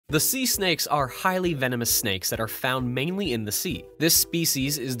The sea snakes are highly venomous snakes that are found mainly in the sea. This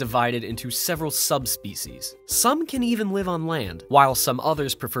species is divided into several subspecies. Some can even live on land, while some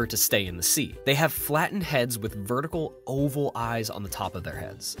others prefer to stay in the sea. They have flattened heads with vertical oval eyes on the top of their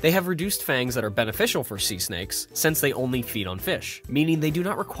heads. They have reduced fangs that are beneficial for sea snakes, since they only feed on fish, meaning they do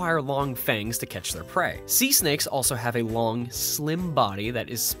not require long fangs to catch their prey. Sea snakes also have a long, slim body that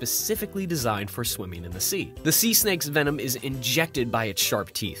is specifically designed for swimming in the sea. The sea snake's venom is injected by its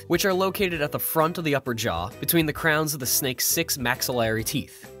sharp teeth, which are located at the front of the upper jaw, between the crowns of the snake's 6 maxillary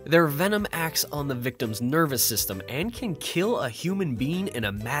teeth. Their venom acts on the victim's nervous system and can kill a human being in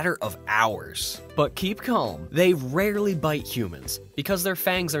a matter of hours. But keep calm, they rarely bite humans, because their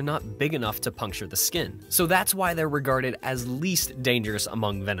fangs are not big enough to puncture the skin. So that's why they're regarded as least dangerous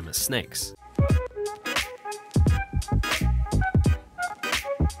among venomous snakes.